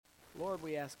Lord,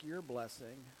 we ask your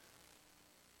blessing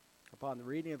upon the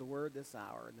reading of the word this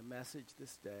hour and the message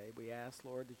this day. We ask,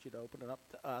 Lord, that you'd open it up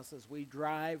to us as we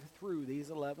drive through these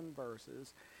 11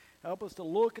 verses. Help us to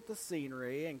look at the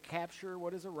scenery and capture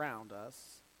what is around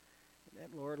us. And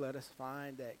then, Lord, let us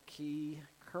find that key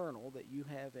kernel that you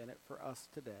have in it for us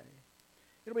today.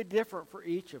 It'll be different for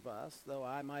each of us, though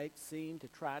I might seem to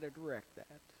try to direct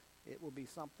that. It will be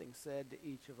something said to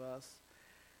each of us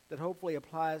that hopefully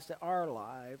applies to our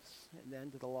lives and then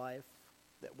to the life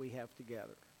that we have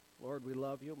together. Lord, we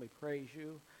love you and we praise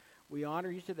you. We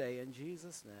honor you today in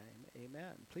Jesus' name.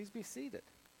 Amen. Please be seated.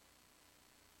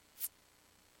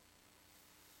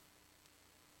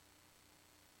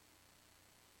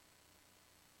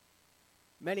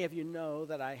 Many of you know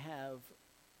that I have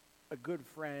a good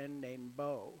friend named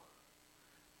Bo.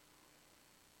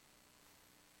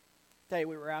 Tell you,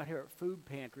 we were out here at Food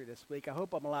Pantry this week. I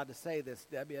hope I'm allowed to say this,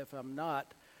 Debbie. If I'm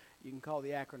not, you can call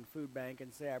the Akron Food Bank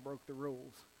and say I broke the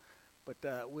rules.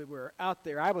 But we were out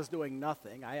there. I was doing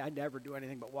nothing. I never do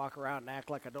anything but walk around and act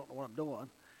like I don't know what I'm doing.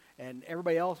 And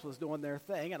everybody else was doing their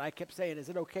thing. And I kept saying, is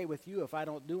it okay with you if I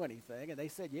don't do anything? And they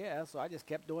said, yeah, so I just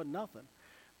kept doing nothing.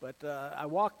 But I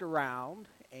walked around,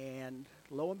 and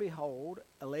lo and behold,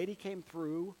 a lady came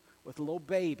through with a little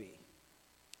baby.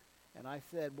 And I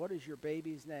said, what is your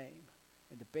baby's name?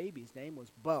 And the baby's name was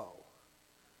Bo.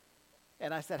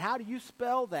 And I said, how do you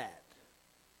spell that?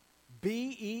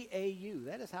 B-E-A-U.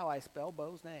 That is how I spell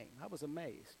Bo's name. I was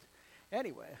amazed.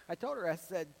 Anyway, I told her, I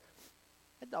said,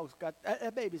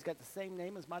 that baby's got the same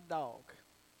name as my dog.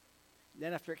 And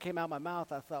then after it came out of my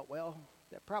mouth, I thought, well,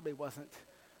 that probably wasn't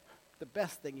the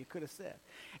best thing you could have said.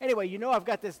 Anyway, you know I've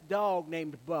got this dog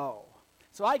named Bo.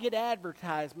 So I get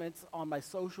advertisements on my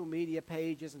social media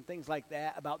pages and things like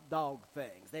that about dog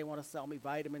things. They want to sell me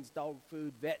vitamins, dog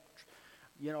food, vet,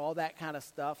 all that kind of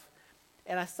stuff.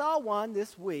 And I saw one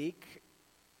this week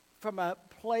from a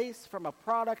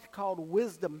product called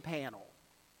Wisdom Panel.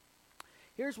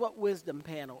 Here's what Wisdom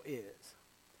Panel is.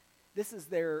 This is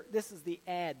the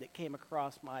ad that came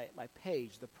across my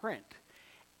page, the print.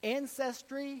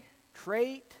 Ancestry,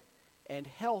 trait, and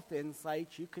health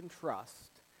insights you can trust.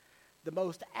 The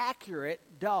most accurate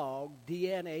dog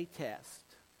DNA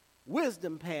test.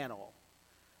 Wisdom Panel.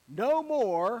 No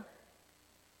more,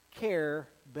 care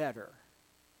better.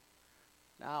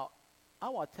 Now, I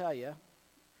want to tell you,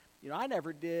 I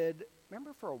never did.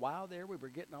 Remember for a while there, we were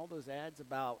getting all those ads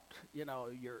about,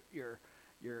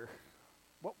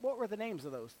 what were the names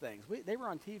of those things? They were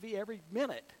on TV every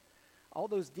minute. All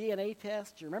those DNA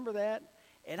tests, you remember that?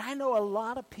 And I know a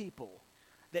lot of people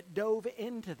that dove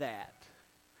into that.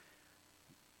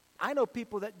 I know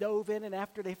people that dove in, and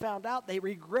after they found out, they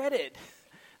regretted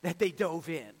that they dove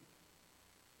in.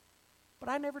 But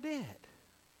I never did.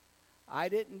 I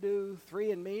didn't do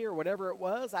 3andMe or whatever it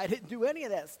was. I didn't do any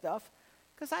of that stuff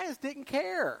because I just didn't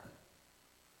care.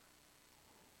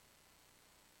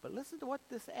 But listen to what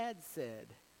this ad said.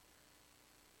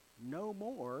 No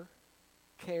more,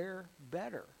 care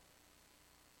better.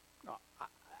 No,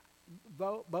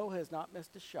 Bo has not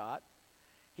missed a shot.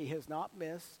 He has not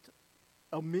missed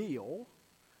a meal.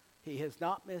 He has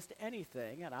not missed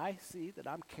anything, and I see that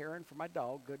I'm caring for my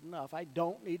dog good enough. I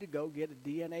don't need to go get a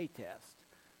DNA test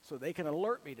so they can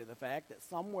alert me to the fact that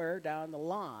somewhere down the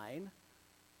line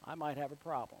I might have a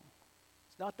problem.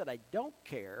 It's not that I don't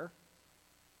care,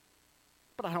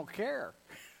 but I don't care.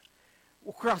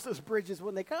 We'll cross those bridges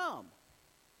when they come.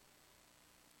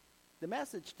 The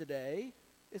message today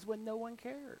is when no one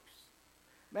cares.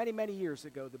 Many, many years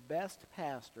ago, the best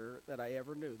pastor that I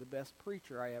ever knew, the best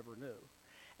preacher I ever knew,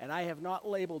 and I have not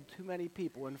labeled too many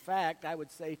people. In fact, I would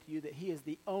say to you that he is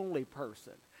the only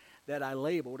person that I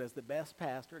labeled as the best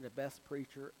pastor and the best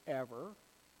preacher ever,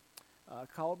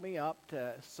 called me up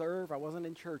to serve. I wasn't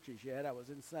in churches yet. I was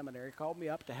in seminary. Called me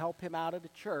up to help him out at a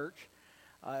church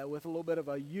with a little bit of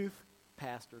a youth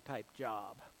pastor type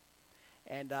job.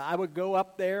 And I would go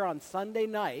up there on Sunday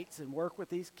nights and work with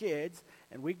these kids,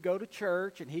 and we'd go to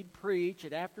church, and he'd preach,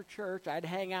 and after church, I'd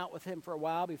hang out with him for a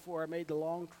while before I made the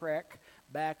long trek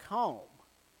back home.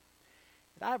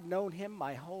 And I've known him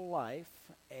my whole life,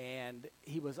 and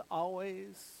he was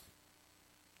always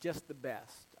just the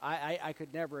best. I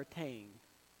could never attain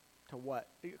to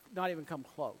not even come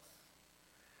close.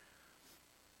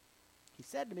 He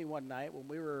said to me one night when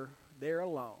we were there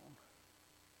alone,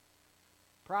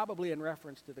 probably in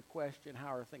reference to the question,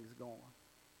 how are things going?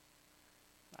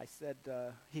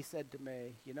 He said to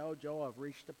me, Joe, I've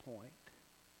reached a point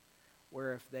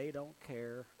where if they don't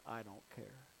care, I don't care.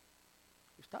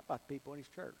 He was talking about people in his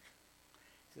church.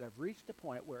 He said, I've reached a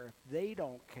point where if they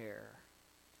don't care,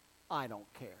 I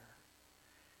don't care.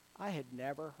 I had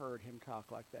never heard him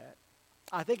talk like that.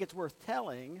 I think it's worth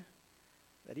telling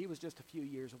that he was just a few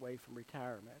years away from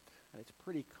retirement. And it's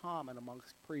pretty common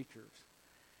amongst preachers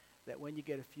that when you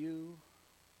get a few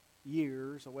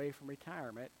years away from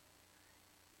retirement,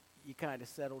 you kind of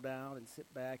settle down and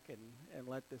sit back and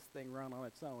let this thing run on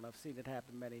its own. I've seen it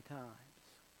happen many times.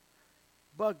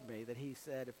 Bugged me that he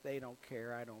said, if they don't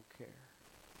care, I don't care.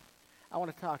 I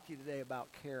want to talk to you today about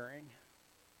caring.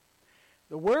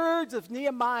 The words of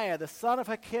Nehemiah, the son of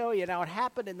Hakaliah. Now, it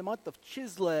happened in the month of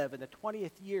Chislev in the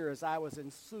 20th year as I was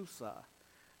in Susa,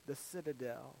 the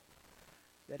citadel,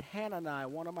 that Hanani,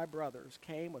 one of my brothers,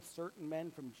 came with certain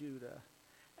men from Judah.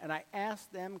 And I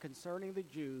asked them concerning the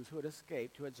Jews who had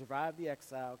escaped, who had survived the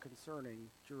exile, concerning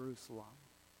Jerusalem.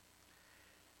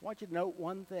 I want you to note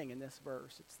one thing in this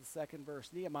verse. It's the second verse.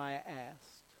 Nehemiah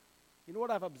asked. You know what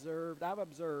I've observed? I've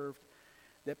observed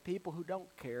that people who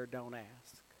don't care don't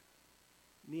ask.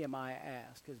 Nehemiah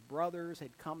asked. His brothers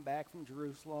had come back from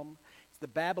Jerusalem. It's the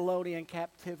Babylonian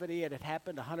captivity. It had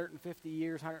happened 150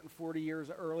 years, 140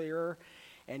 years earlier.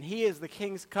 And he is the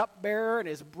king's cupbearer, and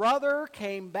his brother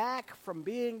came back from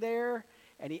being there,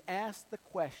 and he asked the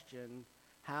question,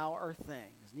 how are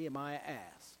things? Nehemiah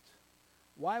asked.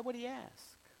 Why would he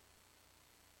ask?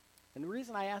 And the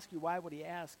reason I ask you why would he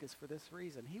ask is for this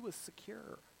reason. He was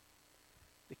secure.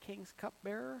 The king's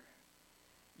cupbearer,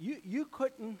 you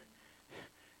couldn't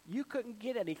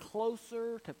get any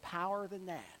closer to power than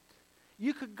that.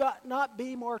 You could not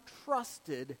be more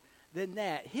trusted than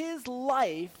that. His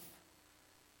life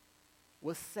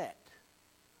was set.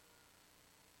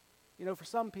 You know, for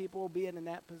some people, being in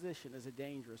that position is a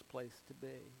dangerous place to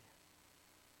be.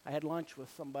 I had lunch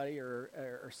with somebody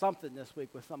or something this week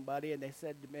with somebody, and they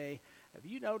said to me, have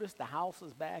you noticed the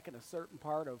houses back in a certain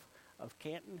part of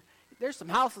Canton? There's some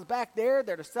houses back there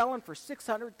that are selling for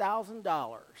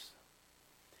 $600,000.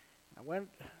 I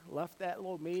left that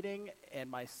little meeting, and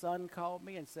my son called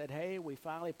me and said, hey, we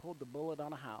finally pulled the bullet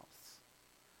on a house.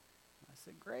 I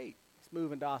said, great. He's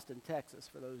moving to Austin, Texas,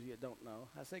 for those of you that don't know.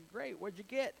 I said, great, what'd you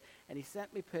get? And he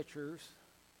sent me pictures.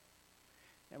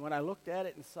 And when I looked at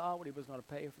it and saw what he was going to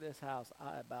pay for this house,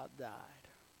 I about died.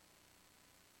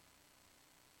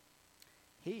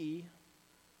 He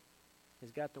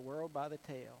has got the world by the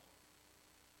tail.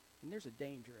 And there's a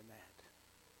danger in that.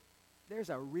 There's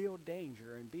a real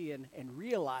danger in being and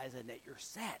realizing that you're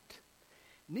set.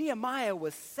 Nehemiah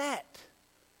was set.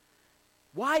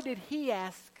 Why did he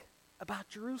ask about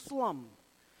Jerusalem?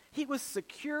 He was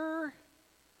secure.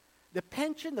 The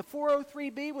pension, the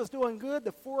 403B was doing good,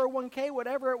 the 401k,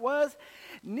 whatever it was.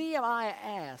 Nehemiah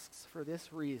asks for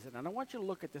this reason. And I want you to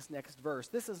look at this next verse.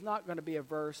 This is not going to be a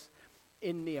verse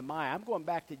in Nehemiah. I'm going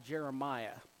back to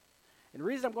Jeremiah. And the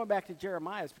reason I'm going back to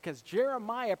Jeremiah is because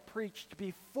Jeremiah preached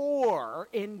before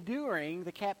enduring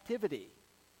the captivity.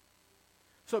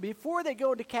 So before they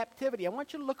go into captivity, I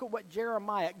want you to look at what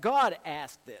God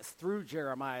asked this through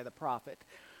Jeremiah the prophet.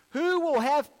 Who will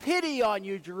have pity on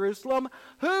you, Jerusalem?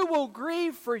 Who will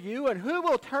grieve for you? And who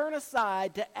will turn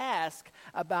aside to ask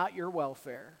about your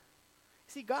welfare?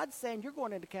 See, God's saying, you're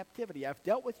going into captivity. I've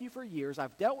dealt with you for years.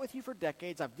 I've dealt with you for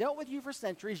decades. I've dealt with you for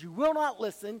centuries. You will not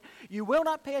listen. You will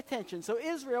not pay attention. So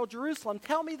Israel, Jerusalem,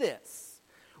 tell me this.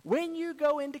 When you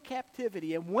go into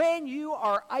captivity and when you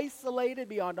are isolated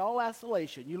beyond all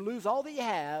isolation, you lose all that you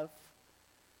have,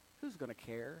 who's going to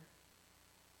care?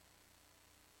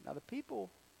 Now the people,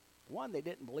 one, they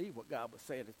didn't believe what God was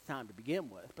saying at the time to begin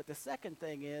with. But the second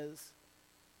thing is,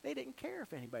 they didn't care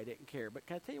if anybody didn't care. But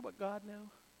can I tell you what God knew?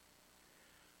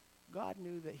 God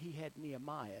knew that he had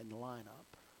Nehemiah in the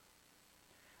lineup.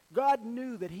 God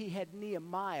knew that he had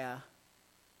Nehemiah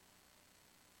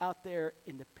out there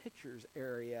in the pitcher's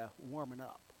area warming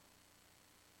up.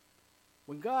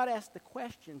 When God asked the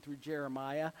question through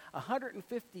Jeremiah,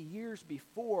 150 years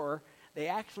before they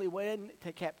actually went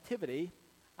into captivity,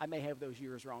 I may have those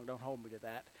years wrong, don't hold me to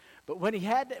that. But when he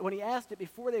asked it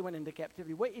before they went into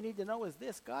captivity, what you need to know is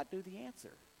this: God knew the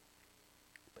answer,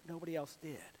 but nobody else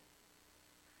did.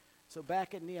 So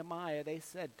back in Nehemiah, they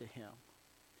said to him,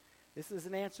 this is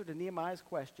an answer to Nehemiah's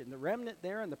question. The remnant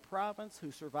there in the province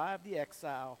who survived the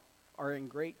exile are in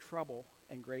great trouble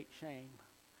and great shame.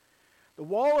 The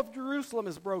wall of Jerusalem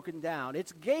is broken down.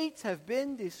 Its gates have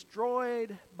been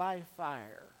destroyed by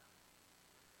fire.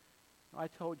 I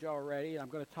told you already, and I'm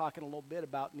going to talk in a little bit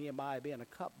about Nehemiah being a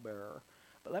cupbearer.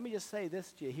 But let me just say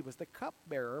this to you. He was the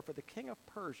cupbearer for the king of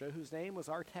Persia, whose name was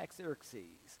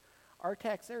Artaxerxes.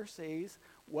 Artaxerxes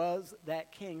was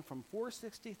that king from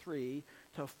 463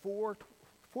 to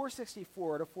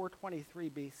 464 to 423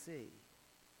 BC.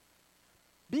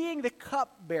 Being the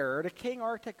cupbearer to King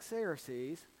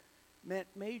Artaxerxes meant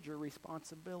major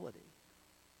responsibility.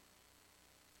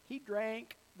 He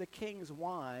drank the king's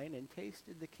wine and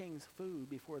tasted the king's food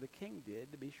before the king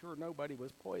did to be sure nobody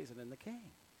was poisoning the king.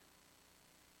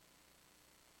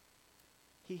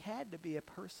 He had to be a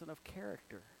person of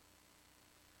character,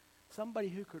 somebody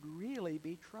who could really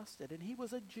be trusted, and he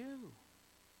was a Jew.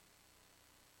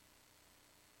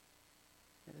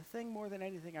 And the thing more than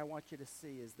anything I want you to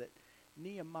see is that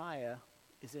Nehemiah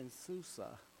is in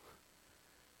Susa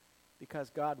because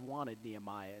God wanted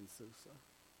Nehemiah in Susa.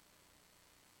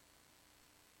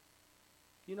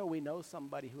 You know, we know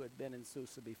somebody who had been in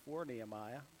Susa before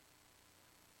Nehemiah.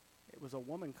 It was a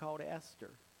woman called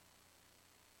Esther.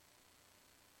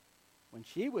 When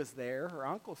she was there, her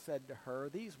uncle said to her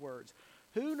these words,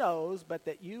 "Who knows but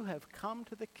that you have come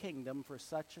to the kingdom for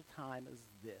such a time as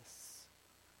this?"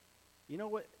 You know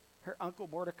what her uncle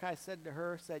Mordecai said to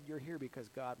her? Said, "You're here because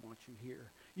God wants you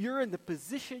here. You're in the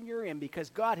position you're in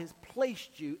because God has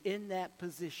placed you in that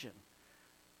position.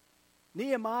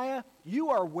 Nehemiah, you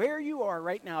are where you are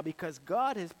right now because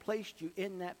God has placed you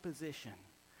in that position."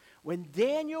 When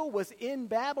Daniel was in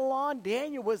Babylon,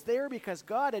 Daniel was there because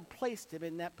God had placed him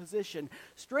in that position.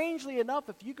 Strangely enough,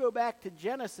 if you go back to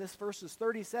Genesis verses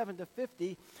 37 to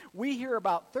 50, we hear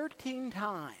about 13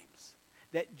 times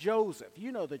that Joseph,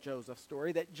 you know the Joseph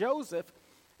story, that Joseph,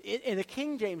 in the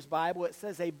King James Bible, it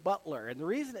says a butler. And the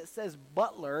reason it says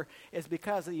butler is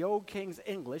because of the old King's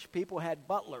English, people had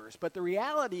butlers. But the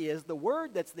reality is the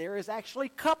word that's there is actually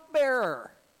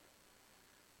cupbearer.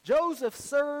 Joseph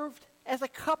served as a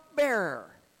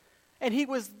cupbearer. And he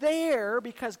was there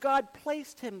because God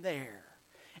placed him there.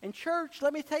 And church,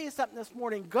 let me tell you something this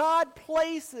morning. God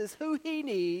places who he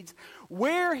needs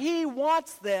where he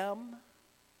wants them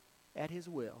at his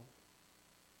will.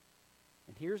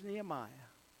 And here's Nehemiah.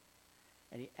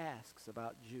 And he asks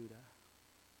about Judah.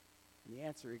 And the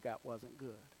answer he got wasn't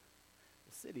good.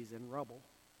 The city's in rubble.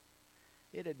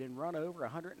 It had been run over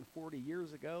 140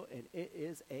 years ago, and it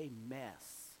is a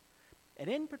mess. And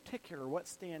in particular, what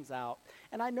stands out,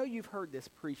 and I know you've heard this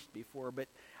preached before, but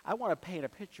I want to paint a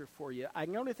picture for you. I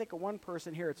can only think of one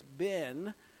person here that's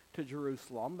been to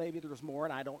Jerusalem. Maybe there's more,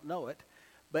 and I don't know it.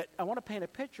 But I want to paint a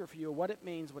picture for you of what it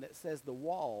means when it says the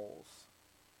walls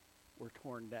were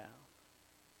torn down.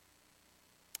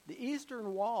 The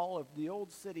eastern wall of the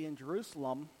old city in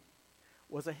Jerusalem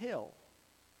was a hill.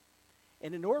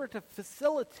 And in order to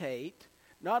facilitate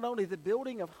not only the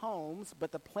building of homes,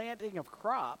 but the planting of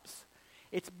crops,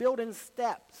 it's built in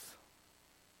steps.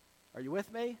 Are you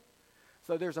with me?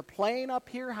 So there's a plain up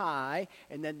here high,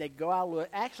 and then they go out.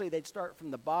 Actually, they'd start from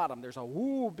the bottom. There's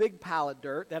a big pile of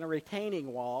dirt, then a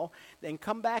retaining wall, then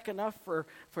come back enough for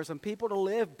some people to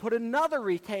live, put another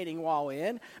retaining wall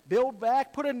in, build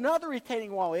back, put another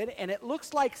retaining wall in, and it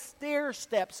looks like stair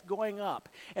steps going up.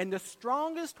 And the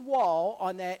strongest wall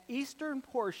on that eastern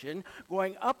portion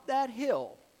going up that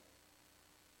hill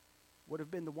would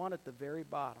have been the one at the very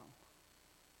bottom.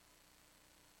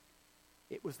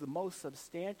 It was the most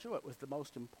substantial, it was the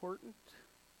most important,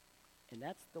 and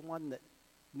that's the one that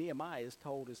Nehemiah is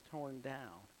told is torn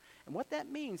down. And what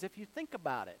that means, if you think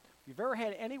about it, if you've ever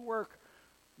had any work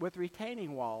with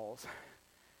retaining walls,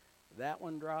 that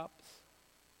one drops,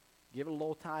 give it a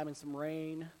little time and some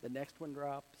rain, the next one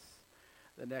drops,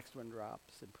 the next one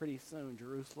drops, and pretty soon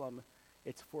Jerusalem,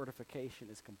 its fortification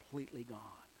is completely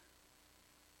gone.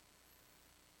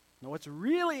 Now what's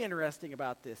really interesting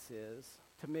about this is,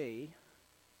 to me,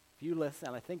 if you listen,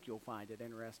 I think you'll find it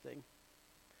interesting.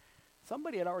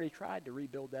 Somebody had already tried to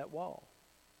rebuild that wall.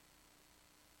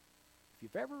 If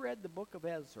you've ever read the book of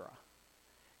Ezra,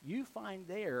 you find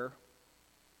there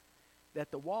that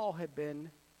the wall had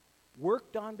been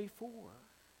worked on before.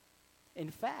 In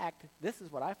fact, this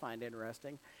is what I find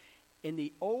interesting. In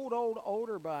the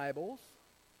older Bibles,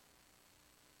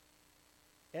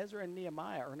 Ezra and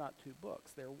Nehemiah are not two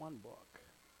books, they're one book.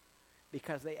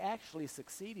 Because they actually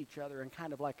succeed each other in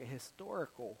kind of like a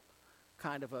historical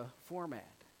kind of a format.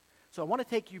 So I want to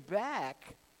take you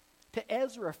back to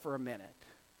Ezra for a minute.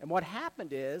 And what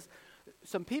happened is,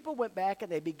 some people went back and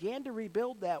they began to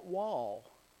rebuild that wall.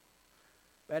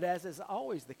 But as is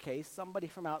always the case, somebody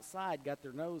from outside got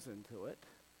their nose into it.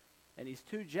 And these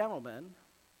two gentlemen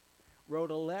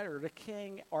wrote a letter to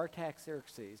King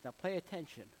Artaxerxes. Now pay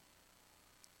attention.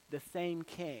 The same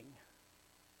king.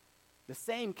 The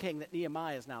same king that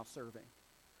Nehemiah is now serving.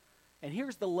 And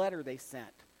here's the letter they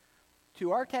sent.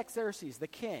 To Artaxerxes, the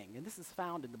king, and this is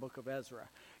found in the book of Ezra.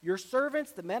 Your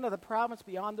servants, the men of the province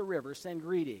beyond the river, send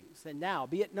greetings. And now,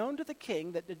 be it known to the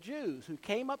king that the Jews who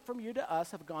came up from you to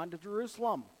us have gone to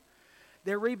Jerusalem.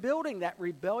 They're rebuilding that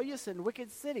rebellious and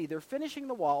wicked city. They're finishing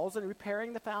the walls and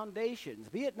repairing the foundations.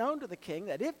 Be it known to the king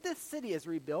that if this city is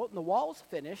rebuilt and the walls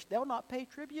finished, they'll not pay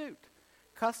tribute.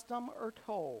 custom or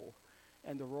toll,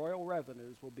 and the royal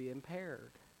revenues will be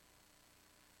impaired.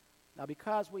 Now,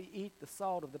 because we eat the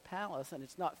salt of the palace, and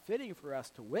it's not fitting for us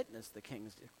to witness the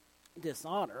king's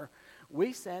dishonor,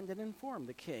 we send and inform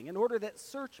the king, in order that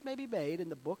search may be made in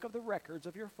the book of the records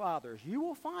of your fathers. You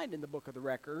will find in the book of the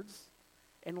records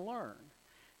and learn.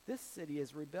 This city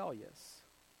is rebellious.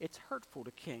 It's hurtful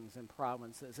to kings and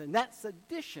provinces, and that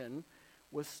sedition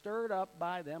was stirred up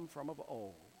by them from of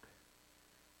old.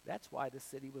 That's why the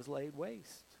city was laid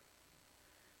waste.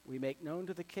 We make known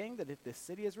to the king that if this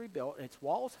city is rebuilt and its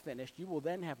walls finished, you will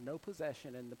then have no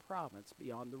possession in the province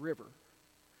beyond the river.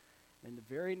 In the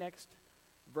very next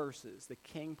verses, the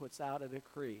king puts out a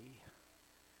decree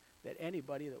that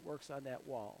anybody that works on that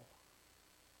wall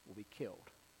will be killed.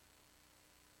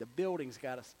 The building's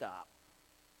got to stop.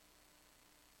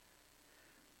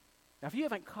 Now, if you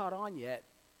haven't caught on yet,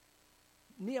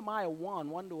 Nehemiah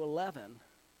 1 to 11,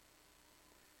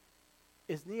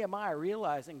 is Nehemiah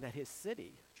realizing that his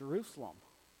city, Jerusalem,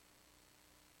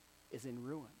 is in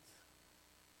ruins.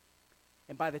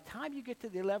 And by the time you get to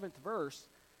the 11th verse,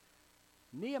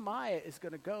 Nehemiah is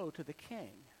going to go to the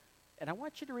king. And I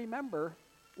want you to remember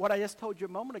what I just told you a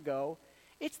moment ago.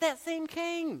 It's that same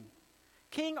king,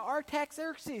 King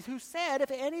Artaxerxes, who said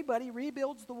if anybody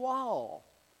rebuilds the wall,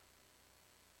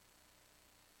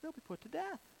 they'll be put to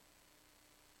death.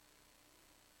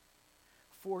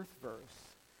 4th verse.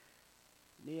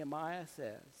 Nehemiah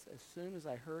says, as soon as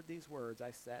I heard these words, I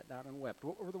sat down and wept.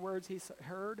 What were the words he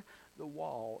heard? The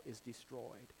wall is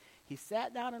destroyed. He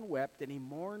sat down and wept, and he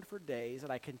mourned for days,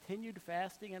 and I continued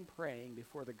fasting and praying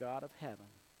before the God of heaven.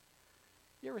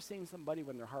 You ever seen somebody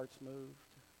when their heart's moved?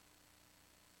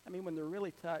 I mean, when they're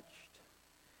really touched.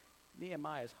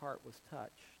 Nehemiah's heart was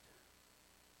touched.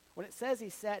 When it says he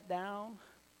sat down,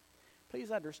 please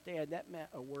understand that meant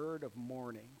a word of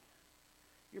mourning.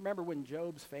 You remember when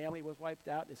Job's family was wiped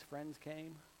out and his friends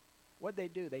came? What'd they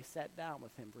do? They sat down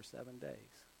with him for 7 days.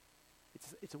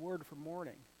 It's a word for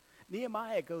mourning.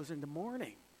 Nehemiah goes into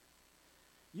mourning.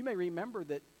 You may remember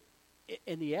that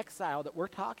in the exile that we're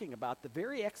talking about, the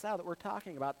very exile that we're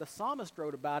talking about, the psalmist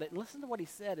wrote about it, and listen to what he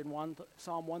said in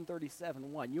Psalm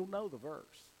 137:1. You'll know the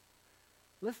verse.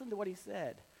 Listen to what he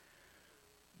said.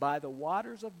 By the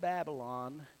waters of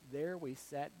Babylon, there we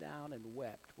sat down and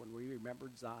wept when we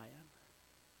remembered Zion.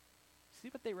 See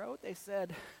what they wrote? They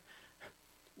said,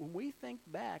 when we think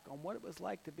back on what it was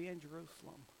like to be in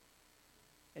Jerusalem,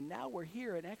 and now we're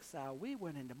here in exile, we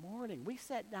went into mourning. We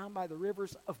sat down by the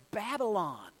rivers of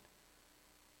Babylon.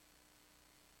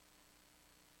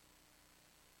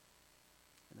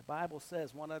 And the Bible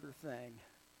says one other thing.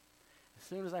 As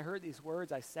soon as I heard these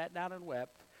words, I sat down and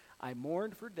wept. I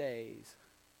mourned for days,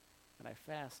 and I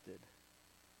fasted,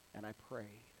 and I prayed.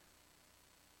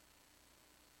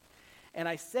 And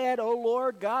I said, O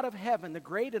Lord, God of heaven, the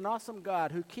great and awesome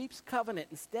God, who keeps covenant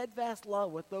and steadfast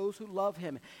love with those who love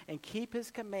him and keep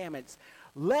his commandments,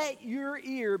 let your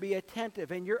ear be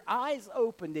attentive and your eyes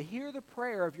open to hear the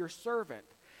prayer of your servant,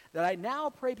 that I now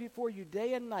pray before you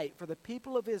day and night for the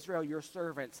people of Israel, your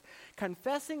servants,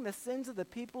 confessing the sins of the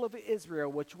people of Israel,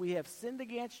 which we have sinned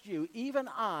against you. Even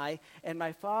I and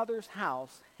my father's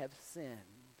house have sinned.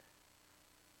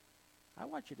 I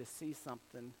want you to see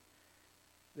something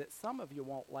that some of you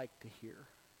won't like to hear.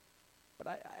 But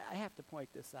I have to point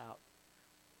this out.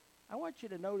 I want you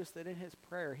to notice that in his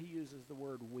prayer, he uses the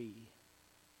word we.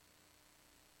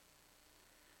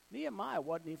 Nehemiah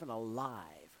wasn't even alive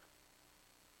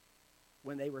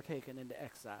when they were taken into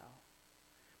exile.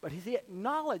 But he's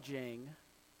acknowledging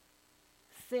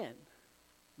sin,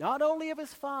 not only of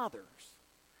his fathers,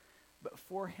 but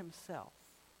for himself.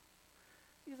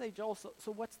 You say, Joel,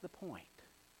 so what's the point?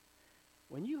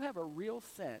 When you have a real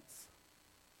sense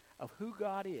of who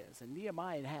God is, and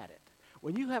Nehemiah had it,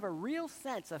 when you have a real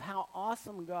sense of how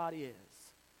awesome God is,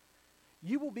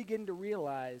 you will begin to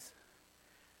realize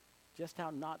just how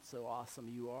not so awesome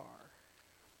you are.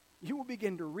 You will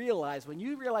begin to realize, when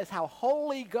you realize how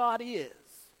holy God is,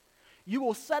 you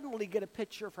will suddenly get a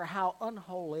picture for how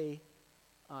unholy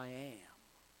I am.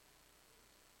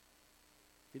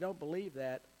 If you don't believe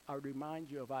that, I would remind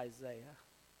you of Isaiah.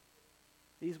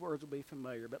 These words will be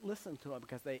familiar, but listen to them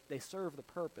because they serve the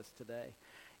purpose today.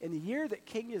 In the year that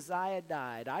King Uzziah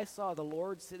died, I saw the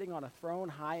Lord sitting on a throne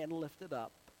high and lifted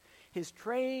up. His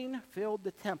train filled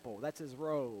the temple. That's his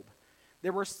robe.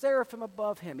 There were seraphim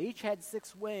above him. Each had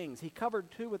 6 wings. He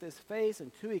covered 2 with his face,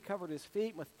 and 2 he covered his feet,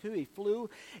 and with 2 he flew.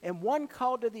 And one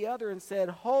called to the other and said,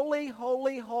 Holy,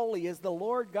 holy, holy is the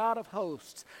Lord God of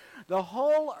hosts. The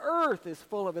whole earth is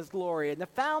full of his glory. And the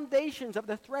foundations of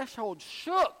the threshold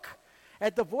shook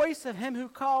at the voice of him who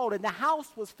called, and the house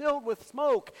was filled with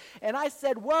smoke. And I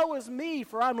said, Woe is me,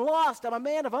 for I'm lost. I'm a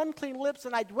man of unclean lips,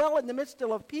 and I dwell in the midst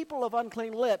of people of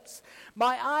unclean lips.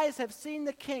 My eyes have seen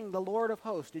the King, the Lord of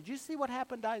hosts. Did you see what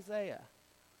happened to Isaiah?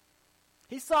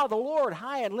 He saw the Lord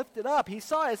high and lifted up. He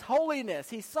saw his holiness.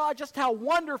 He saw just how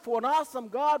wonderful and awesome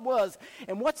God was.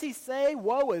 And what's he say?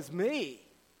 Woe is me.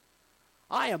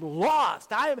 I am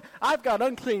lost. I've got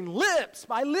unclean lips.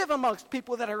 I live amongst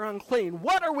people that are unclean.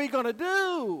 What are we going to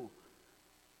do?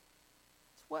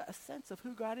 It's what a sense of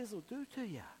who God is will do to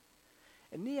you.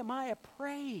 And Nehemiah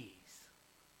prays,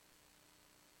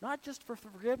 not just for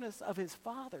forgiveness of his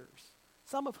fathers,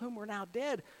 some of whom were now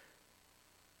dead,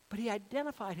 but he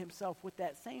identified himself with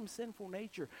that same sinful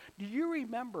nature. Do you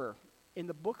remember in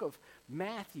the book of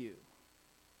Matthew?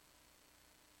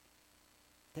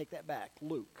 Take that back,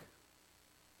 Luke.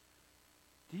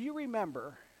 Do you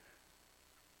remember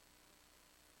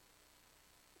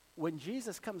when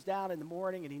Jesus comes down in the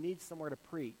morning and he needs somewhere to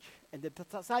preach, and the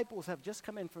disciples have just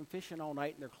come in from fishing all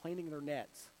night and they're cleaning their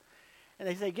nets? And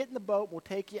they say, get in the boat, we'll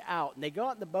take you out. And they go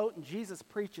out in the boat, and Jesus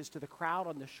preaches to the crowd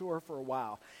on the shore for a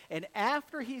while. And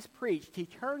after he's preached, he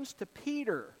turns to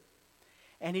Peter,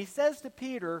 and he says to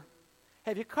Peter,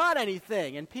 have you caught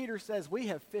anything? And Peter says, we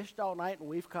have fished all night, and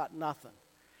we've caught nothing.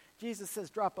 Jesus says,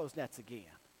 drop those nets again.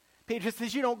 Peter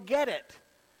says, you don't get it.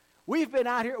 We've been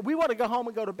out here. We want to go home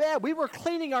and go to bed. We were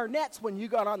cleaning our nets when you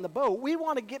got on the boat. We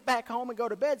want to get back home and go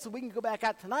to bed so we can go back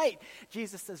out tonight.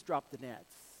 Jesus says, drop the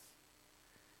nets.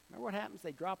 Remember what happens?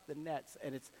 They drop the nets,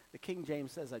 and it's, the King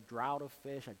James says, a draught of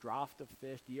fish, a draught of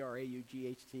fish,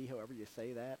 D-R-A-U-G-H-T, however you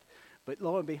say that. But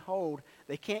lo and behold,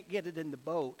 they can't get it in the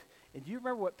boat. And do you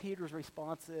remember what Peter's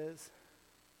response is?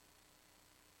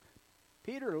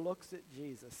 Peter looks at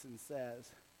Jesus and says,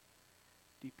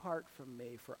 depart from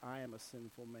me, for I am a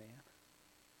sinful man.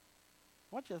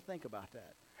 I want you to think about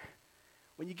that.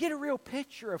 When you get a real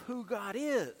picture of who God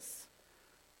is,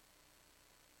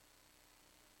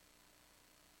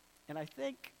 and I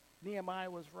think Nehemiah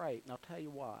was right, and I'll tell you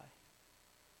why.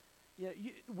 You know,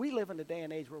 we live in a day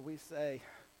and age where we say,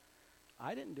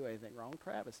 I didn't do anything wrong,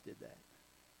 Travis did that.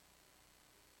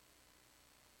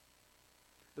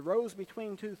 The rose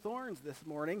between two thorns this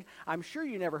morning, I'm sure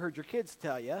you never heard your kids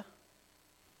tell you.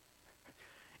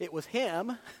 It was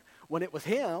him when it was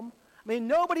him. I mean,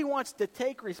 nobody wants to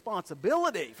take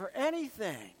responsibility for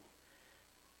anything.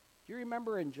 Do you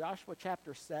remember in Joshua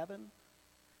chapter 7?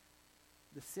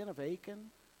 The sin of Achan.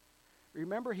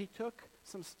 Remember, he took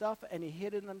some stuff and he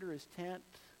hid it under his tent.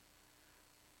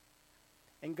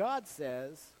 And God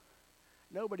says,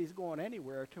 nobody's going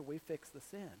anywhere till we fix the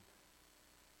sin.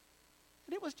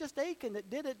 And it was just Achan that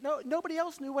did it. Nobody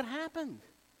else knew what happened.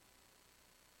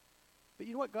 But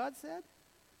you know what God said?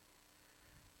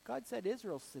 God said,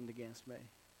 Israel sinned against me.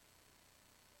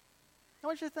 I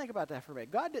want you to think about that for a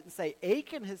minute. God didn't say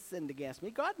Achan has sinned against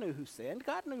me. God knew who sinned.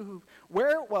 God knew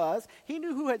where it was. He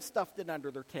knew who had stuffed it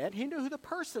under their tent. He knew who the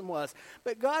person was.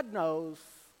 But God knows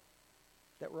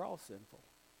that we're all sinful.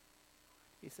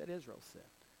 He said Israel sinned.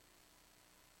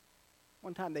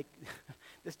 One time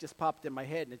this just popped in my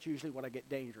head, and it's usually when I get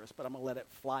dangerous, but I'm going to let it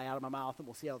fly out of my mouth, and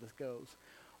we'll see how this goes.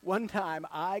 One time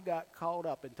I got called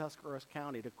up in Tuscarawas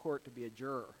County to court to be a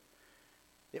juror.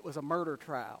 It was a murder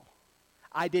trial.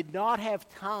 I did not have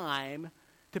time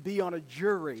to be on a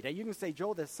jury. Now, you can say,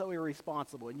 Joel, that's so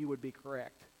irresponsible, and you would be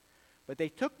correct. But they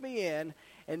took me in,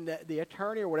 and the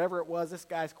attorney or whatever it was, this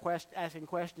guy's asking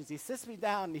questions. He sits me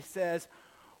down, and he says,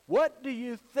 what do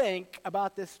you think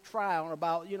about this trial and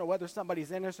about, whether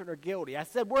somebody's innocent or guilty? I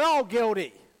said, we're all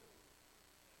guilty.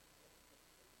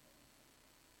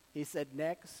 He said,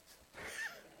 next.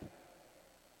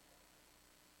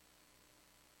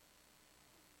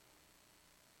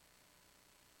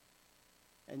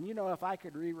 And if I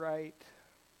could rewrite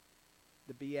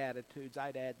the Beatitudes,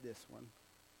 I'd add this one.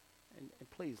 And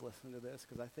please listen to this,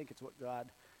 because I think it's what God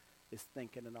is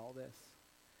thinking in all this.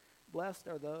 Blessed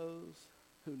are those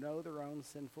who know their own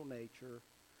sinful nature,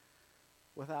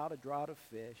 without a draught of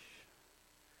fish,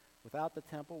 without the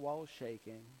temple walls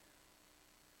shaking,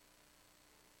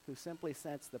 who simply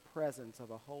sense the presence of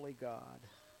a holy God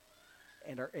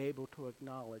and are able to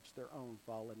acknowledge their own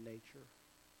fallen nature.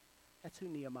 That's who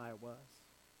Nehemiah was.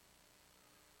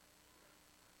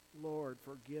 Lord,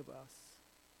 forgive us.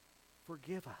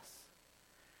 Forgive us.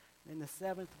 In the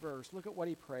 7th verse, look at what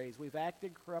he prays. We've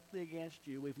acted corruptly against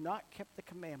you. We've not kept the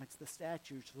commandments, the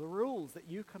statutes, the rules that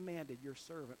you commanded your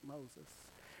servant Moses.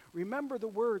 Remember the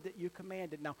word that you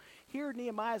commanded. Now, here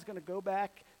Nehemiah is going to go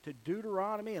back to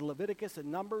Deuteronomy and Leviticus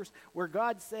and Numbers, where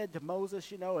God said to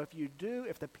Moses,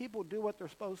 if the people do what they're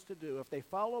supposed to do, if they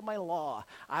follow my law,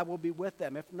 I will be with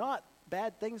them. If not,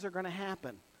 bad things are going to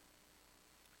happen.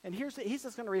 And he's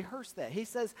just going to rehearse that. He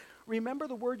says, remember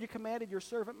the word you commanded your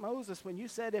servant Moses when you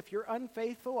said, if you're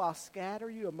unfaithful, I'll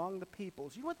scatter you among the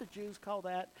peoples. You know what the Jews call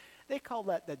that? They call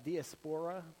that the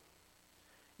diaspora.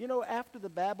 You know, after the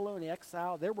Babylonian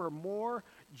exile, there were more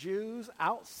Jews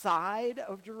outside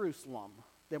of Jerusalem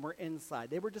than were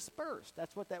inside. They were dispersed.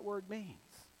 That's what that word means.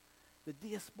 The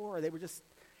diaspora. They were just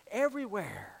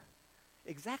everywhere.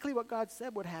 Exactly what God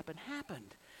said would happen,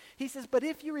 happened. He says, but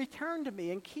if you return to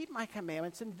me and keep my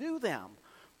commandments and do them,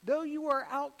 though you are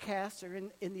outcasts or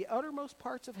in the uttermost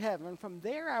parts of heaven, from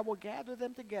there I will gather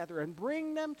them together and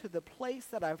bring them to the place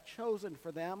that I've chosen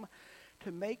for them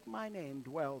to make my name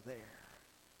dwell there.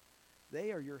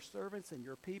 They are your servants and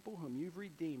your people whom you've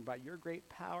redeemed by your great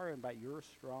power and by your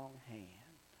strong hand.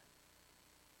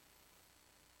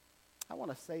 I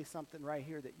want to say something right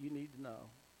here that you need to know.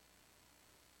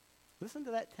 Listen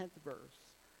to that 10th verse.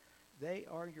 They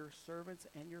are your servants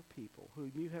and your people,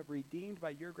 whom you have redeemed by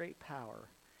your great power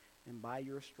and by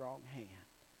your strong hand.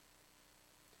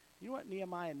 You know what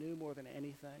Nehemiah knew more than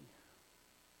anything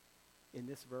in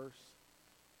this verse?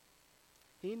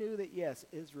 He knew that, yes,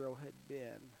 Israel had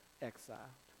been exiled.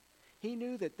 He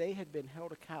knew that they had been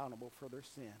held accountable for their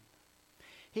sin.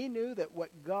 He knew that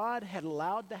what God had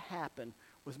allowed to happen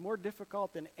was more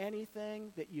difficult than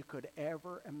anything that you could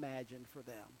ever imagine for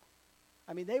them.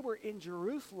 I mean, they were in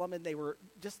Jerusalem and they were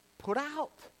just put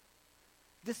out,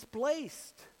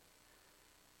 displaced.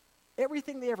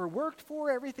 Everything they ever worked for,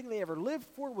 everything they ever lived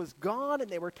for was gone, and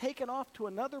they were taken off to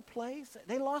another place.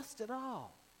 They lost it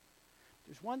all.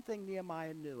 There's one thing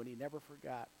Nehemiah knew, and he never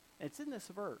forgot. And it's in this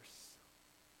verse.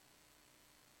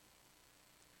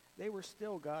 They were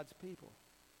still God's people.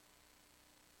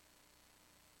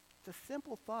 It's a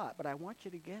simple thought, but I want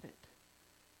you to get it.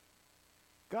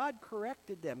 God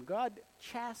corrected them. God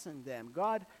chastened them.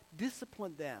 God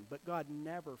disciplined them, but God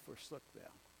never forsook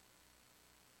them.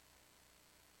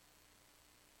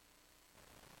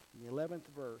 In the 11th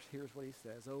verse, here's what he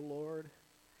says. O Lord,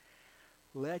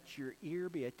 let your ear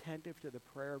be attentive to the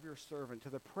prayer of your servant, to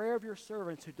the prayer of your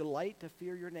servants who delight to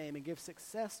fear your name, and give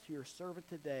success to your servant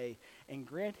today, and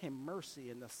grant him mercy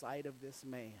in the sight of this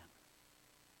man.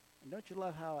 And don't you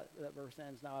love how that verse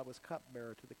ends? Now I was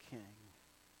cupbearer to the king.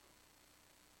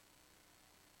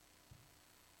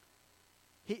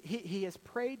 He has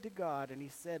prayed to God, and he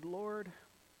said, Lord,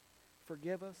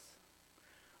 forgive us.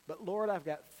 But Lord, I've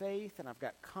got faith and I've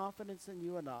got confidence in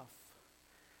you enough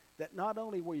that not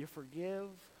only will you forgive,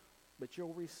 but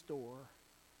you'll restore,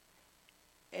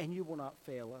 and you will not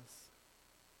fail us.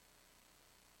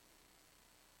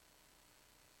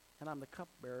 And I'm the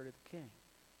cupbearer to the king.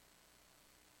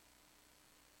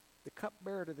 The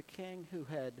cupbearer to the king who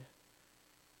had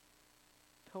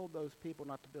told those people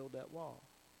not to build that wall.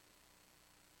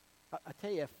 I'll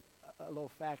tell you a little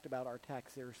fact about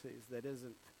Artaxerxes that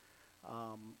isn't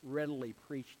readily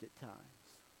preached at times.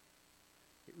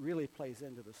 It really plays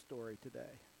into the story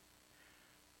today.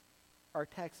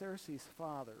 Artaxerxes'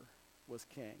 father was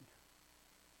king,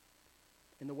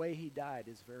 and the way he died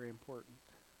is very important.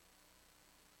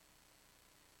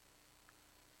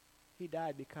 He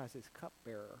died because his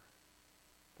cupbearer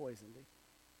poisoned him.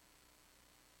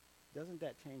 Doesn't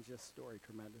that change this story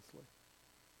tremendously?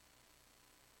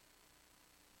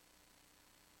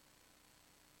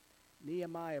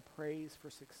 Nehemiah prays for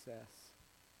success.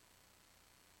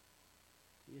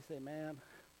 You say, man,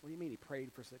 what do you mean he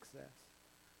prayed for success?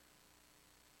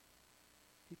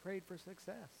 He prayed for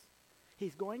success.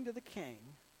 He's going to the king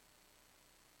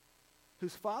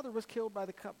whose father was killed by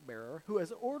the cupbearer, who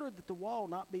has ordered that the wall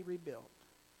not be rebuilt,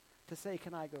 to say,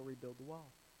 can I go rebuild the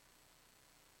wall?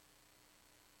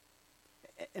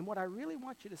 And what I really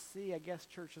want you to see, I guess,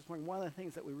 church, is one of the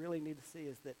things that we really need to see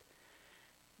is that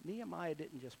Nehemiah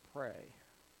didn't just pray.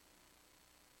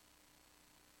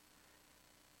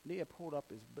 Nehemiah pulled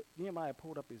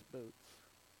up his boots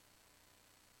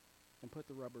and put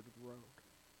the rubber to the road.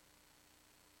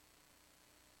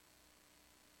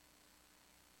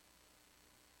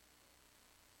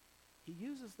 He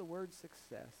uses the word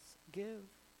success. Give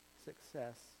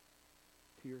success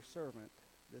to your servant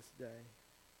this day.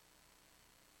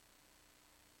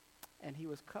 And he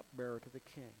was cupbearer to the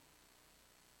king.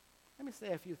 Let me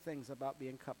say a few things about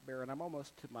being cupbearer, and I'm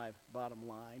almost to my bottom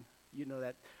line. You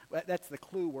know that's the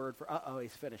clue word for,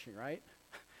 he's finishing, right?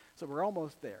 So we're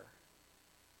almost there.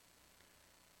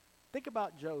 Think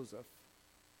about Joseph,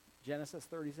 Genesis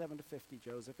 37 to 50,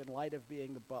 Joseph, in light of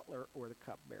being the butler or the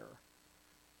cupbearer.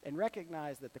 And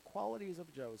recognize that the qualities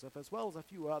of Joseph, as well as a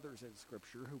few others in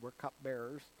Scripture who were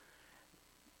cupbearers,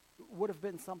 would have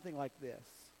been something like this.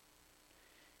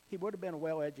 He would have been a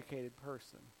well-educated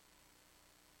person.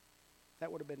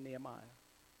 That would have been Nehemiah.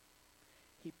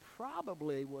 He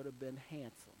probably would have been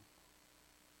handsome.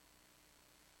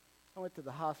 I went to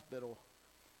the hospital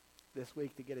this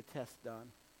week to get a test done.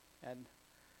 And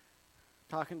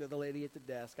talking to the lady at the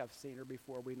desk, I've seen her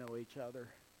before, we know each other.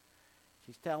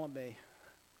 She's telling me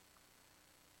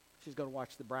she's going to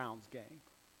watch the Browns game.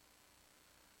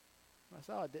 I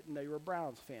said, oh, I didn't know you were a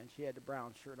Browns fan. She had the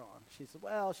Browns shirt on. She said,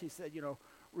 well,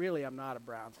 really I'm not a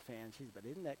Browns fan. She said, but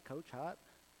isn't that coach hot?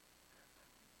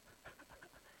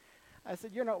 I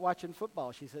said, you're not watching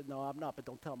football. She said, no, I'm not, but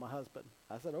don't tell my husband.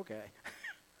 I said, okay.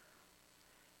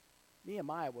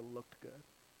 Nehemiah would have looked good.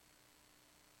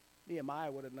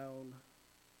 Nehemiah would have known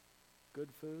good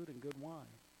food and good wine.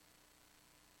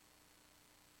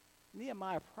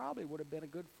 Nehemiah probably would have been a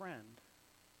good friend,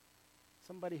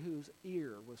 somebody whose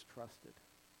ear was trusted.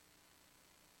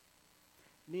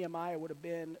 Nehemiah would have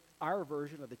been our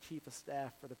version of the chief of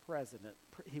staff for the president.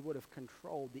 He would have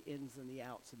controlled the ins and the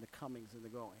outs and the comings and the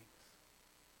goings.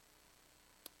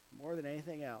 More than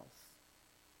anything else,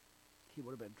 he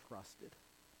would have been trusted.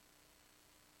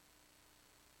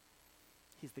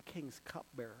 He's the king's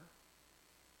cupbearer.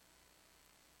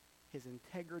 His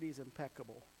integrity is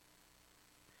impeccable.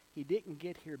 He didn't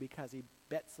get here because he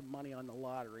bet some money on the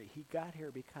lottery. He got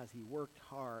here because he worked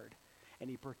hard and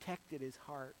he protected his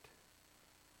heart.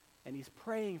 And he's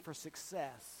praying for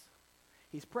success.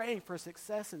 He's praying for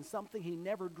success in something he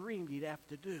never dreamed he'd have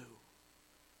to do.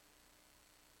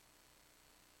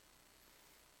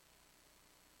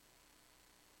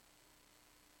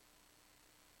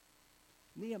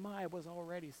 Nehemiah was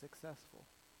already successful.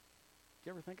 Did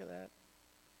you ever think of that?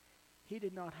 He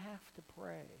did not have to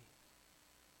pray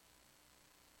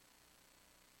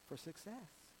for success.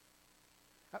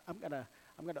 I'm gonna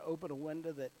open a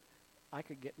window that I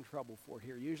could get in trouble for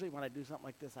here. Usually when I do something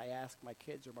like this, I ask my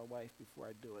kids or my wife before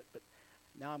I do it, but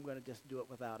now I'm going to just do it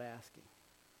without asking.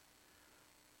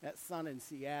 That son in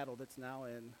Seattle that's now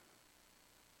in,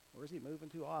 where's he moving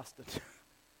to? Austin.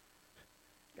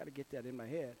 Got to get that in my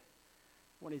head.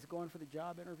 When he's going for the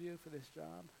job interview for this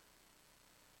job,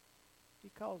 he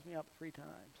calls me up 3 times.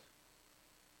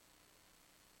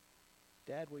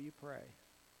 Dad, will you pray?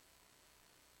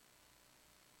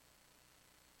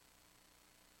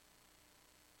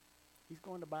 He's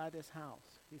going to buy this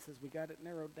house. He says, we got it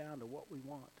narrowed down to what we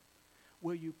want.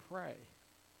 Will you pray?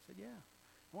 I said, yeah.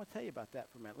 I want to tell you about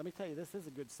that for a minute. Let me tell you, this is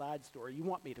a good side story. You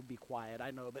want me to be quiet, I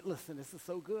know, but listen, this is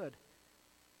so good.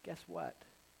 Guess what?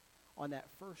 On that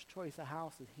first choice of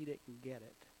houses, he didn't get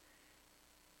it.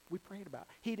 We prayed about it.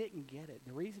 He didn't get it.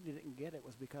 The reason he didn't get it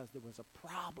was because there was a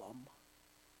problem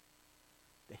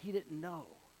that he didn't know.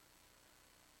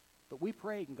 But we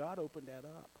prayed, and God opened that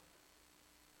up.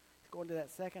 He's going to that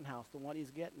second house, the one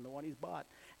he's getting, the one he's bought,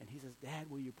 and he says, Dad,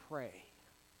 will you pray?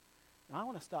 Now, I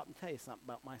want to stop and tell you something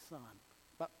about my son,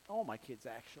 about all my kids,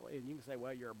 actually. And you can say,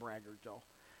 well, you're a braggart, Joel.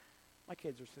 My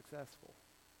kids are successful.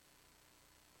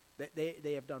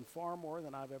 They have done far more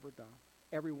than I've ever done.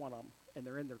 Every one of them. And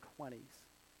they're in their 20s.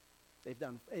 They've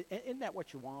done, isn't that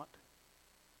what you want?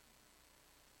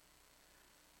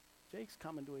 Jake's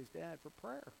coming to his dad for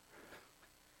prayer.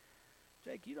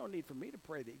 Jake, you don't need for me to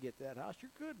pray that you get that house.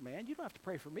 You're good, man. You don't have to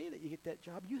pray for me that you get that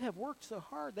job. You have worked so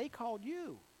hard. They called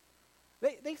you.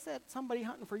 They said somebody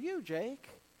hunting for you, Jake.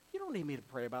 You don't need me to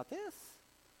pray about this.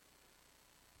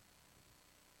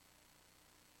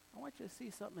 I want you to see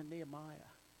something in Nehemiah.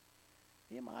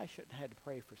 Nehemiah shouldn't have had to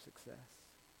pray for success.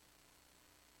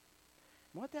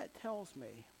 And what that tells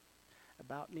me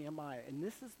about Nehemiah, and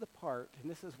this is the part,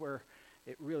 and this is where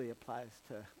it really applies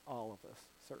to all of us,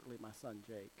 certainly my son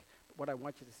Jake. But what I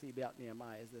want you to see about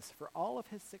Nehemiah is this. For all of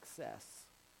his success,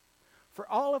 for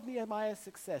all of Nehemiah's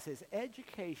success, his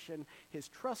education, his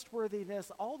trustworthiness,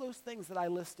 all those things that I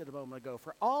listed a moment ago,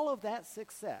 for all of that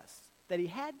success that he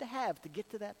had to get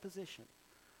to that position,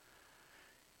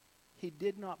 he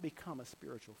did not become a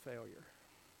spiritual failure.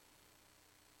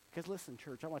 Because listen,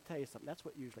 church, I want to tell you something. That's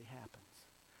what usually happens.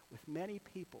 With many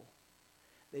people,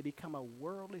 they become a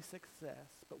worldly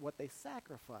success, but what they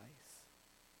sacrifice,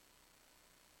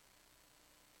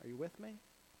 are you with me?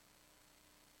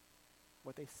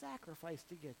 What they sacrifice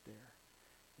to get there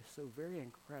is so very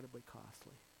incredibly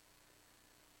costly.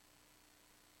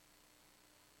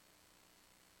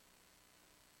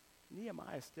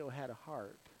 Nehemiah still had a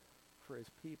heart for his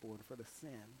people and for the sin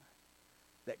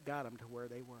that got him to where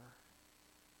they were.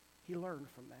 He learned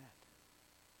from that.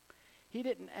 He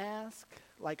didn't ask,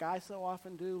 like I so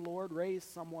often do, Lord, raise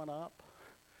someone up.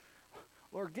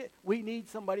 Lord, we need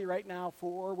somebody right now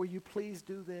will you please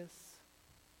do this?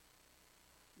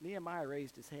 Nehemiah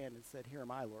raised his hand and said, here am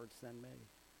I, Lord, send me.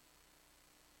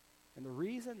 And the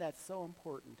reason that's so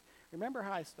important, Remember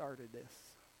how I started this?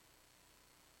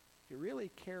 If you really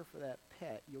care for that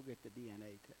pet, you'll get the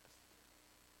DNA test.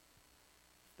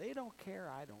 If they don't care,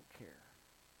 I don't care.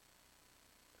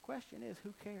 The question is,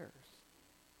 who cares?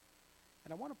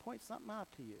 And I want to point something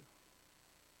out to you.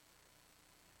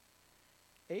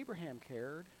 Abraham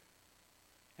cared,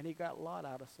 and he got Lot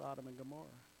out of Sodom and Gomorrah.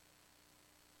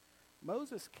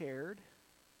 Moses cared,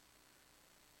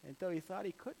 and though he thought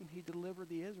he couldn't, he delivered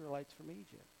the Israelites from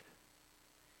Egypt.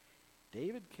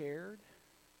 David cared,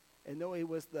 and though he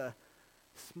was the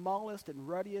smallest and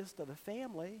ruddiest of the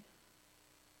family,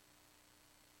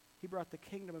 he brought the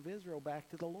kingdom of Israel back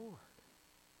to the Lord.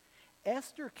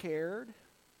 Esther cared.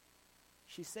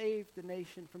 She saved the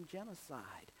nation from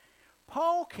genocide.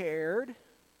 Paul cared,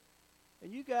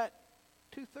 and you got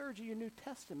 2/3 of your New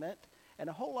Testament and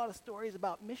a whole lot of stories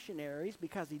about missionaries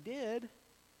because he did.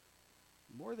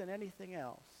 More than anything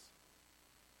else,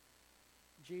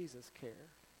 Jesus cared.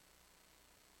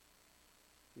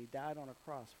 He died on a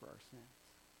cross for our sins.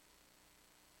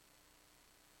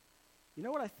 You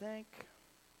know what I think?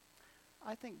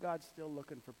 I think God's still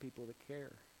looking for people that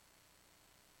care.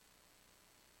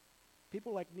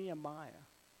 People like Nehemiah,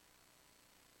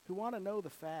 who want to know the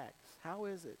facts. How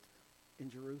is it in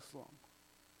Jerusalem?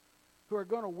 Who are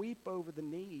going to weep over the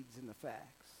needs and the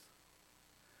facts.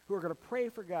 Who are going to pray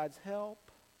for God's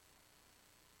help.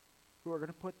 Who are going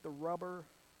to put the rubber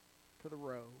to the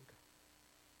road.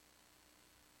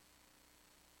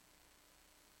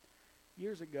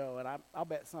 Years ago, and I'll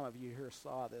bet some of you here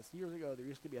saw this. Years ago, there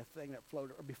used to be a thing that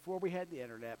floated, or before we had the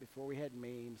internet, before we had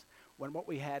memes, when what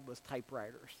we had was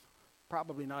typewriters.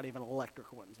 Probably not even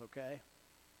electric ones, okay?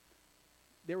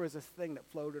 There was this thing that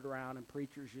floated around, and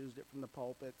preachers used it from the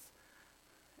pulpits,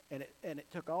 and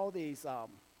it took all these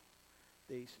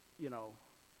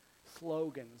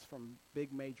slogans from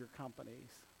big major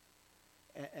companies,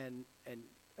 and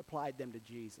applied them to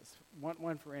Jesus.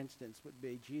 One, for instance, would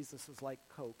be, Jesus is like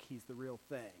Coke, he's the real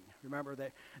thing. Remember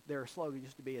that their slogan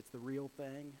used to be, it's the real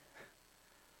thing?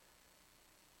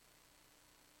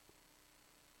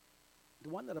 The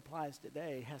one that applies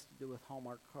today has to do with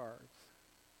Hallmark cards.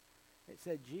 It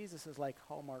said, Jesus is like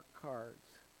Hallmark cards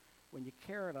when you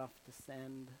care enough to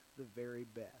send the very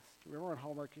best. Remember when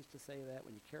Hallmark used to say that,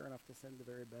 when you care enough to send the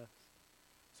very best?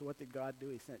 So what did God do?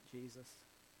 He sent Jesus.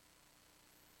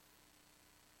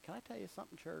 Can I tell you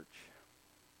something, church?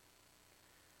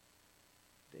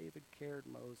 David cared,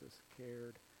 Moses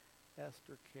cared,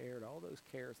 Esther cared, all those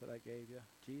cares that I gave you.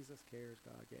 Jesus cares,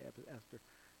 God gave Esther.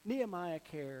 Nehemiah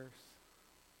cares.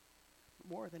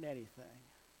 More than anything,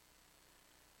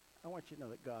 I want you to know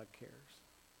that God cares.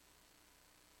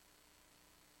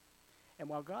 And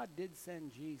while God did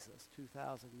send Jesus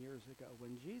 2,000 years ago,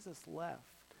 when Jesus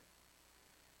left,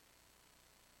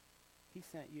 he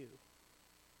sent you.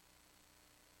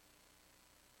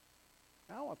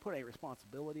 I don't want to put any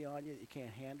responsibility on you that you can't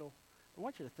handle. I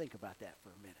want you to think about that for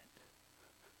a minute.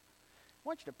 I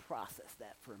want you to process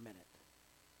that for a minute.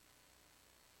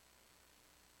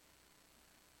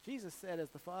 Jesus said,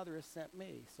 as the Father has sent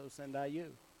me, so send I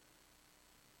you.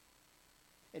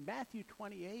 In Matthew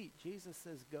 28, Jesus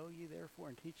says, go ye therefore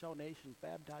and teach all nations,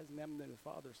 baptizing them in the name of the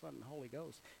Father, Son, and Holy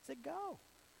Ghost. He said, go.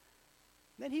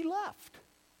 And then he left.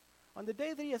 On the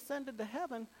day that he ascended to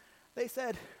heaven, they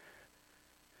said,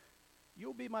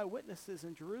 you'll be my witnesses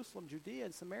in Jerusalem, Judea,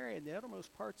 and Samaria, and the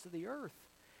uttermost parts of the earth.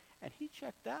 And he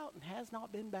checked out and has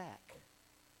not been back.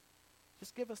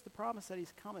 Just give us the promise that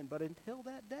he's coming. But until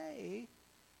that day,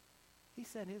 he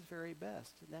sent his very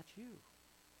best, and that's you.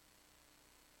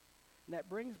 And that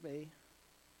brings me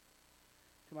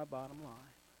to my bottom line.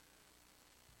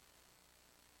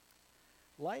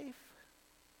 Life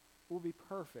will be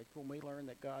perfect when we learn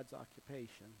that God's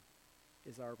occupation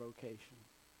is our vocation.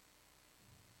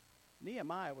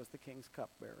 Nehemiah was the king's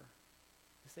cupbearer.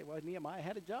 You say, well, Nehemiah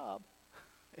had a job.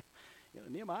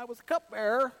 Nehemiah was a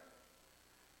cupbearer.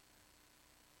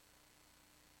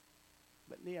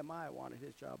 But Nehemiah wanted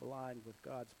his job aligned with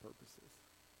God's purposes.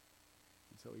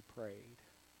 And so he prayed.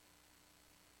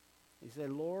 He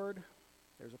said, Lord,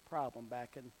 there's a problem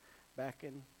back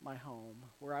in my home,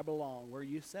 where I belong, where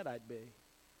you said I'd be.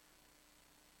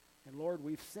 And Lord,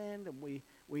 we've sinned and we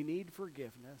need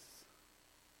forgiveness.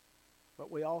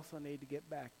 But we also need to get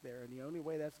back there. And the only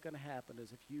way that's going to happen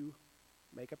is if you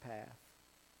make a path.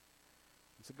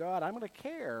 And so, God, I'm going to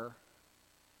care,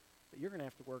 but you're going to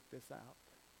have to work this out.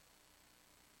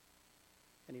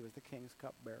 And he was the king's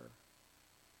cupbearer.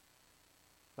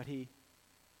 But he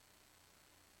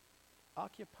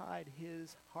occupied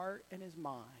his heart and his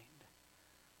mind,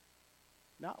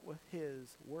 not with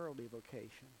his worldly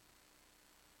vocation,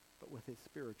 but with his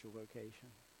spiritual vocation.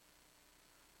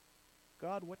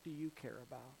 God, what do you care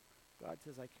about? God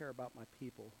says, I care about my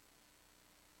people.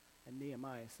 And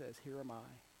Nehemiah says, here am I.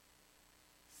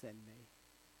 Send me.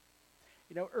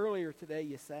 You know, earlier today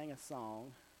you sang a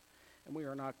song, and we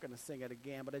are not going to sing it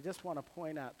again, but I just want to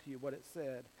point out to you what it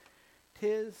said.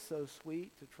 'Tis so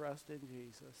sweet to trust in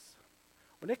Jesus.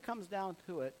 When it comes down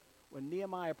to it, when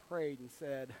Nehemiah prayed and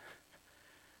said,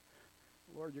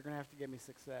 Lord, you're going to have to give me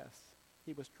success,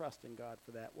 he was trusting God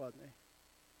for that, wasn't he?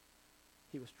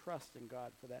 He was trusting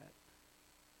God for that.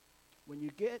 When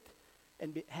you get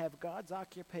and have God's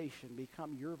occupation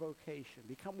become your vocation,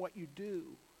 become what you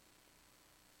do,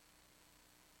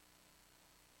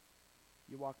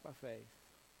 you walk by faith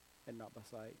and not by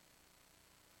sight.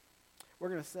 We're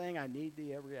going to sing I Need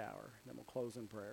Thee Every Hour, then we'll close in prayer.